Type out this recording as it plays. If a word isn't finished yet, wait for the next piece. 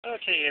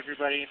Okay,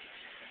 everybody.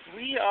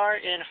 We are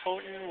in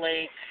Houghton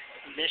Lake,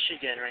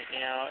 Michigan right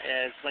now,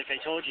 as like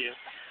I told you.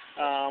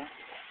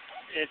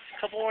 It's a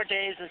couple more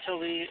days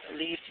until we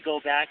leave to go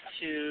back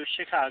to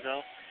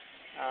Chicago.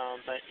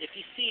 But if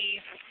you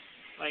see,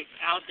 like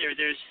out there,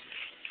 there's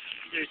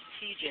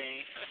TJ.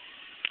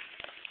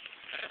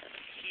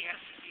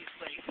 He's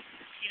like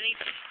he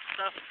needs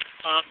stuff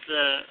off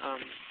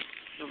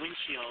the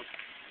windshield,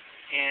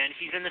 and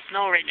he's in the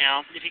snow right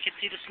now. If you can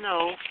see the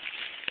snow.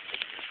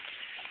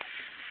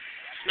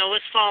 Snow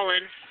is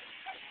falling.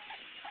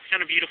 It's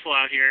kind of beautiful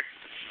out here.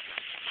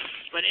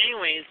 But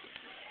anyways,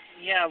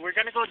 yeah, we're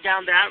going to go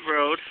down that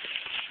road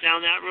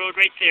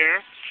right there.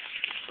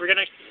 We're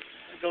going to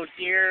go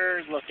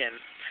deer looking.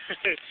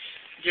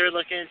 Deer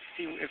looking,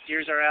 see if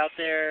deers are out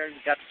there. We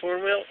got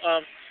four-wheel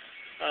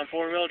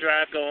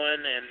drive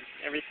going and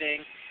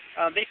everything.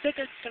 They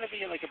said it's going to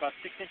be like about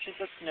 6 inches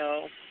of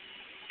snow.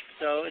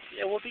 So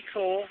it will be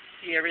cool,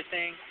 see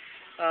everything.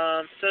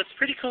 So it's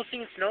pretty cool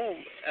seeing snow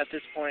at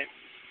this point.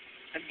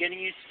 I'm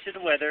getting used to the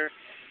weather.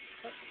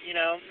 You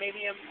know,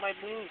 maybe I might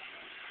move,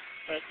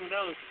 but who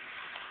knows?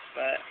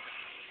 But,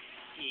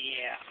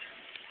 yeah.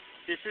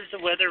 This is the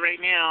weather right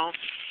now.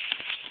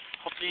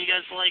 Hopefully you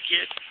guys like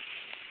it.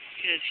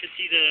 You guys should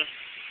see the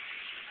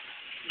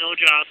snow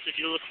drops if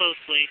you look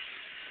closely.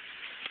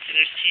 And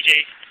there's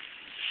TJ.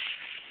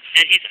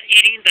 And he's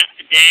eating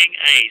the dang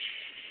ice.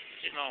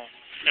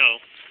 No.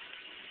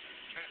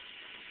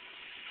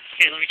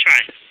 Okay, let me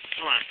try.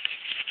 Hold on.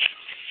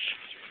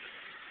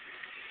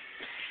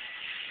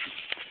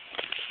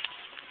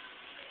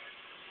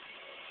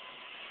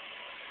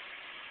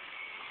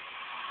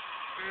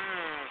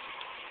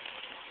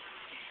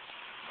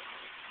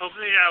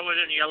 Hopefully that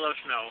wasn't yellow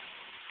snow.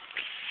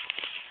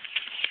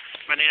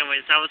 But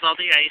anyways, that was all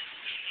the ice.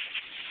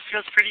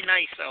 Feels pretty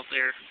nice out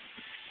there.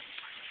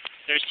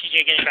 There's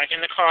TJ getting back in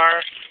the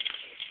car.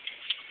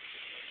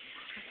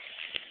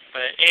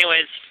 But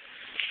anyways,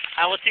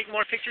 I will take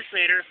more pictures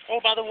later. Oh,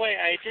 by the way,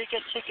 I did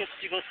get tickets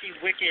to go see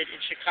Wicked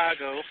in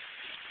Chicago.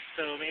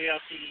 So maybe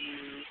I'll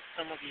see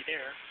some of you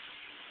there.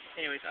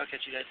 Anyways, I'll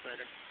catch you guys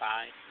later.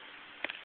 Bye.